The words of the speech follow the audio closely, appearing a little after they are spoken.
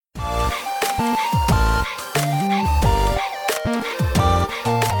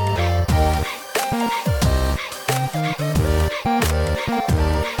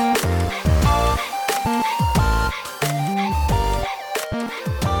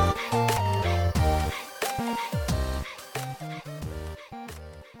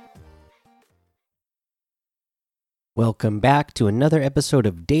Welcome back to another episode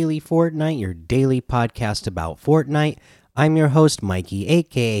of Daily Fortnite, your daily podcast about Fortnite. I'm your host, Mikey,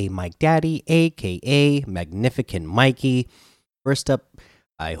 aka Mike Daddy, aka Magnificent Mikey. First up,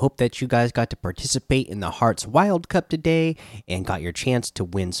 I hope that you guys got to participate in the Hearts Wild Cup today and got your chance to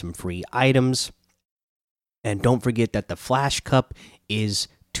win some free items. And don't forget that the Flash Cup is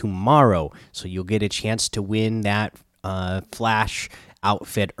tomorrow, so you'll get a chance to win that Flash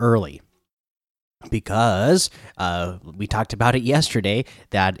outfit early. Because we talked about it yesterday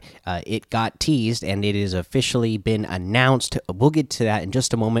that it got teased and it has officially been announced. We'll get to that in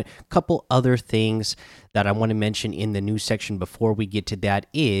just a moment. Couple other things that I want to mention in the news section before we get to that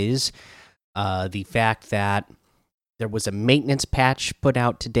is the fact that there was a maintenance patch put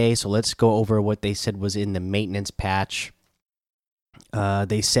out today. So let's go over what they said was in the maintenance patch.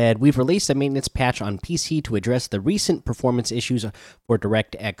 They said, we've released a maintenance patch on PC to address the recent performance issues for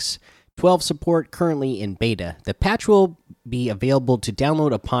DirectX 12 support, currently in beta. The patch will be available to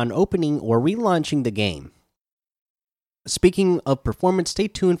download upon opening or relaunching the game. Speaking of performance, stay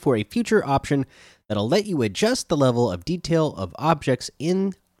tuned for a future option that'll let you adjust the level of detail of objects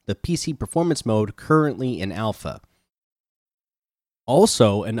in the PC performance mode currently in alpha.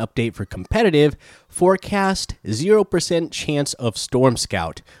 Also, an update for competitive: forecast 0% chance of Storm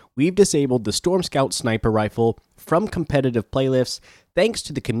Scout. We've disabled the Storm Scout sniper rifle from competitive playlists thanks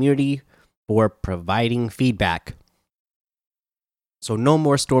to the community for providing feedback. So no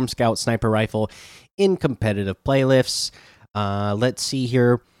more Storm Scout sniper rifle in competitive playlists. Let's see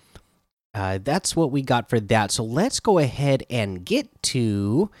here. That's what we got for that. So let's go ahead and get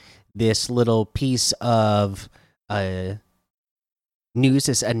to this little piece of news,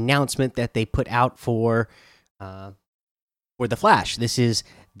 this announcement that they put out for the Flash. This is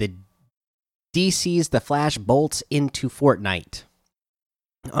the DC's The Flash bolts into Fortnite.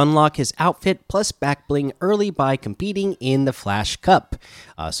 Unlock his outfit plus back bling early by competing in the Flash Cup.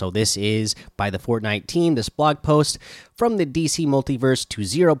 So this is by the Fortnite team. This blog post: from the DC multiverse to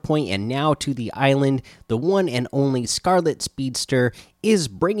Zero Point and now to the island, the one and only Scarlet Speedster is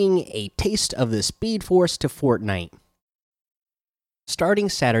bringing a taste of the Speed Force to Fortnite. Starting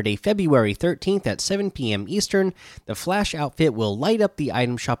Saturday, February 13th at 7 p.m. Eastern, the Flash outfit will light up the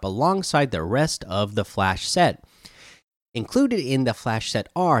item shop alongside the rest of the Flash set. Included in the Flash set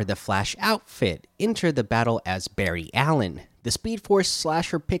are the Flash outfit, enter the battle as Barry Allen, the Speed Force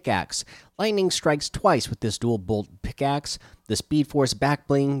slasher pickaxe, lightning strikes twice with this dual bolt pickaxe, the Speed Force back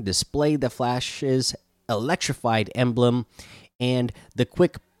bling, display the Flash's electrified emblem, and the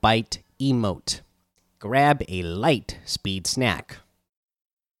quick bite emote. Grab a light speed snack.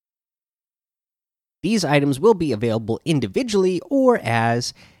 These items will be available individually or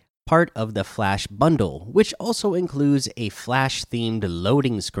as part of the Flash bundle, which also includes a Flash-themed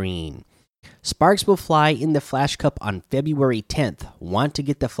loading screen. Sparks will fly in the Flash Cup on February 10th. Want to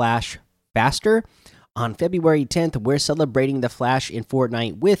get the Flash faster? On February 10th, we're celebrating the Flash in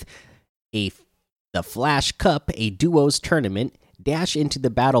Fortnite with the Flash Cup, a duos tournament. Dash into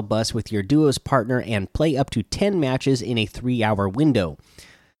the battle bus with your duos partner and play up to 10 matches in a 3-hour window.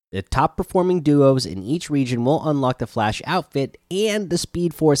 The top performing duos in each region will unlock the Flash outfit and the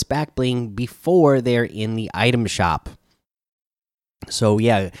Speed Force back bling before they're in the item shop. So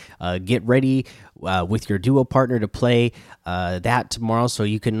yeah, get ready with your duo partner to play that tomorrow, so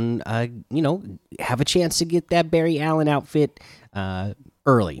you can have a chance to get that Barry Allen outfit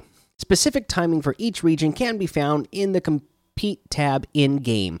early. Specific timing for each region can be found in the Compete tab in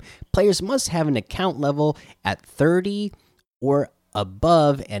game. Players must have an account level at 30 or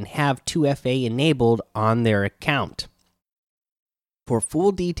above and have 2FA enabled on their account. For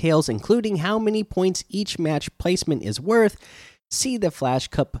full details, including how many points each match placement is worth, see the Flash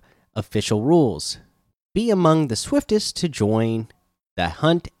Cup official rules. Be among the swiftest to join the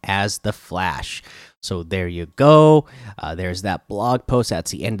hunt as the Flash. So there you go. There's that blog post.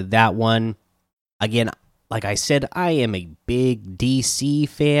 That's the end of that one. Again, like I said, I am a big DC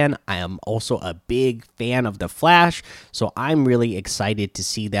fan. I am also a big fan of The Flash, so I'm really excited to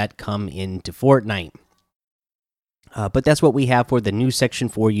see that come into Fortnite. But that's what we have for the news section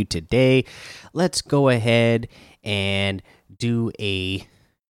for you today. Let's go ahead and do a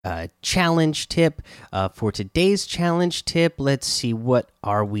challenge tip. For today's challenge tip, let's see, what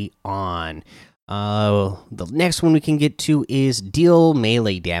are we on? The next one we can get to is deal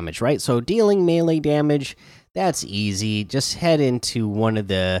melee damage, right? So dealing melee damage, that's easy. Just head into one of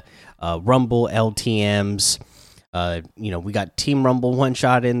the Rumble LTMs. We got Team Rumble one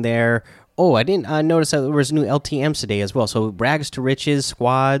shot in there. Oh, I didn't notice that there was new LTMs today as well. So Rags to Riches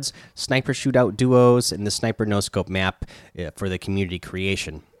squads, Sniper Shootout duos, and the Sniper No Scope map for the community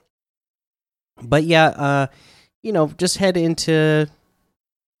creation. But yeah, just head into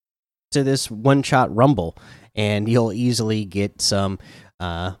this one shot rumble, and you'll easily get some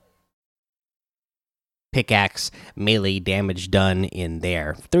pickaxe melee damage done in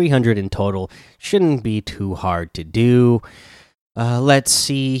there. 300 in total shouldn't be too hard to do. Let's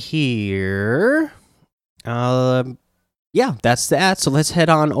see here. Yeah, that's that. So let's head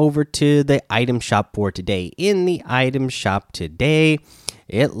on over to the item shop for today. In the item shop today,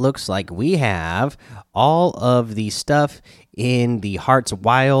 it looks like we have all of the stuff in the Hearts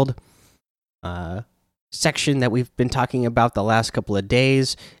Wild section that we've been talking about the last couple of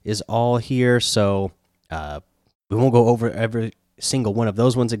days is all here. So we won't go over every single one of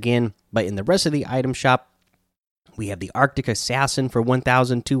those ones again. But in the rest of the item shop, we have the Arctic Assassin for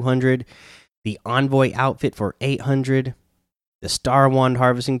 1,200, the Envoy outfit for 800, the Star Wand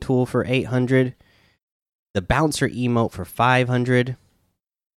harvesting tool for 800, the Bouncer emote for 500,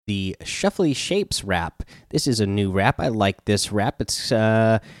 the Shuffly Shapes wrap. This is a new wrap. I like this wrap. It's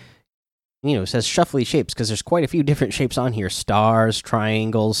it says Shuffly Shapes because there's quite a few different shapes on here: stars,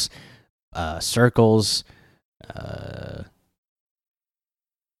 triangles, circles,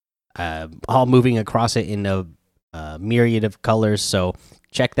 all moving across it in a myriad of colors. So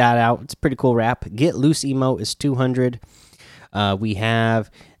check that out. It's a pretty cool wrap. Get Loose emote is 200. We have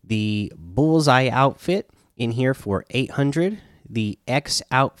the Bullseye outfit in here for 800. The X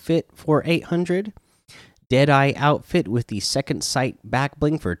outfit for 800. Deadeye outfit with the Second Sight back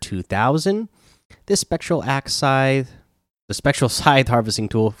bling for 2,000. The Spectral Scythe harvesting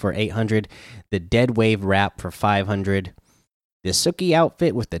tool for 800. The Dead Wave wrap for 500. The Suki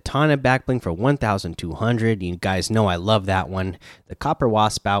outfit with the Tana back bling for 1,200. You guys know I love that one. The Copper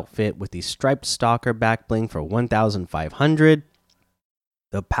Wasp outfit with the Striped Stalker back bling for 1,500.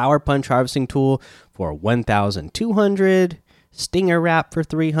 The Power Punch harvesting tool for 1,200. Stinger wrap for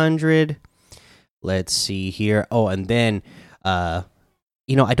 300. Let's see here. Oh, and then I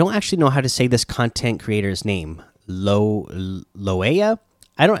don't actually know how to say this content creator's name. Loea.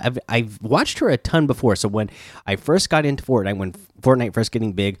 I've watched her a ton before. So when I first got into Fortnite, when Fortnite first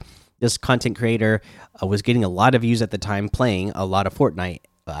getting big, this content creator was getting a lot of views at the time, playing a lot of Fortnite.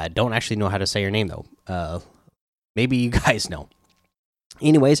 I don't actually know how to say her name though. Maybe you guys know.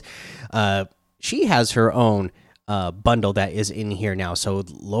 Anyways, she has her own bundle that is in here now. So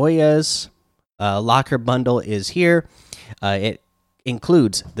Loya's locker bundle is here. It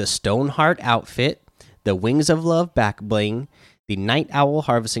includes the Stoneheart outfit, the Wings of Love back bling, the Night Owl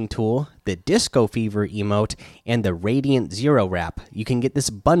harvesting tool, the Disco Fever emote, and the Radiant Zero wrap. You can get this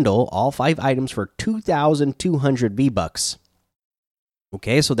bundle, all 5 items, for 2,200 V-Bucks.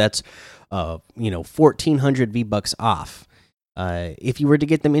 Okay, so that's 1,400 V-Bucks off. If you were to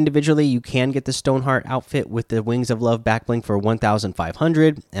get them individually, you can get the Stoneheart outfit with the Wings of Love back bling for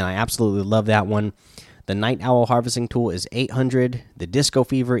 1,500, and I absolutely love that one. The Night Owl harvesting tool is 800. The Disco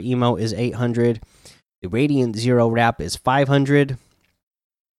Fever emote is 800. The Radiant Zero wrap is 500.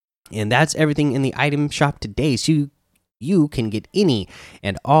 And that's everything in the item shop today. So you can get any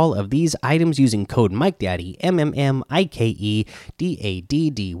and all of these items using code MikeDaddy, MMMIKEDADDY,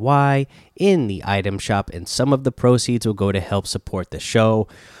 in the item shop. And some of the proceeds will go to help support the show.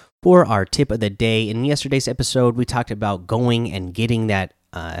 For our tip of the day, in yesterday's episode, we talked about going and getting that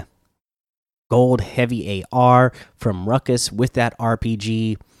gold heavy AR from Ruckus with that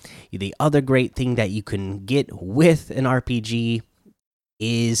RPG. The other great thing that you can get with an RPG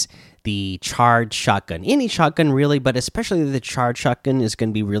is the charged shotgun. Any shotgun really, but especially the charged shotgun is going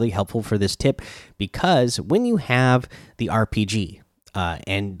to be really helpful for this tip, because when you have the RPG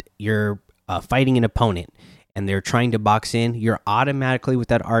and you're fighting an opponent and they're trying to box in, you're automatically with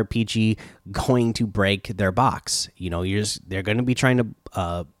that RPG going to break their box. They're going to be trying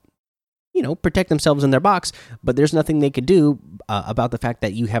to protect themselves in their box, but there's nothing they could do about the fact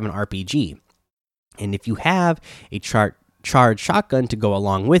that you have an RPG. And if you have a charged shotgun to go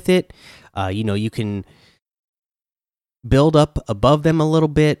along with it, you can build up above them a little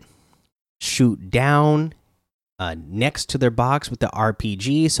bit, shoot down next to their box with the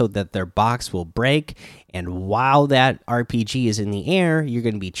RPG so that their box will break. And while that RPG is in the air, you're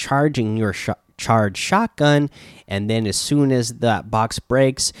going to be charging your charged shotgun, and then as soon as that box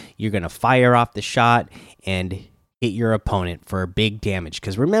breaks, you're going to fire off the shot and hit your opponent for big damage.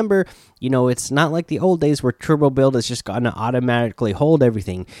 Because remember, it's not like the old days where turbo build is just going to automatically hold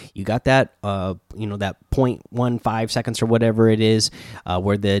everything. You got that that 0.15 seconds or whatever it is,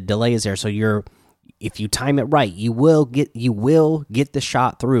 where the delay is there. So if you time it right, you will get the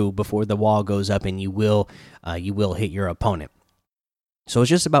shot through before the wall goes up, and you will hit your opponent. So it's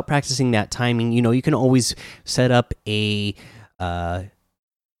just about practicing that timing. You can always set up a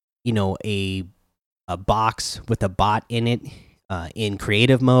a box with a bot in it in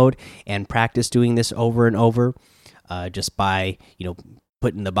creative mode and practice doing this over and over, just by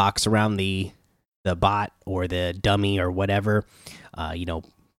putting the box around the bot or the dummy or whatever, and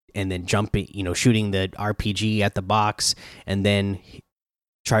then jumping, shooting the RPG at the box, and then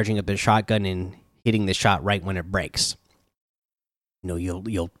charging up the shotgun and hitting the shot right when it breaks.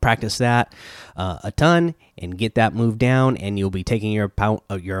 You'll practice that a ton and get that move down, and you'll be taking your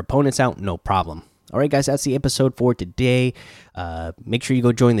opponents out, no problem. All right, guys, that's the episode for today. Make sure you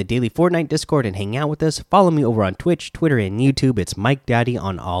go join the daily Fortnite Discord and hang out with us. Follow me over on Twitch, Twitter, and YouTube. It's Mike Daddy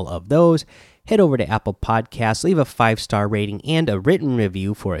on all of those. Head over to Apple Podcasts, leave a 5-star rating and a written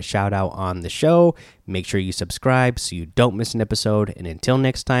review for a shout out on the show. Make sure you subscribe so you don't miss an episode. And until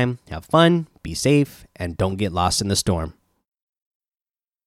next time, have fun, be safe, and don't get lost in the storm.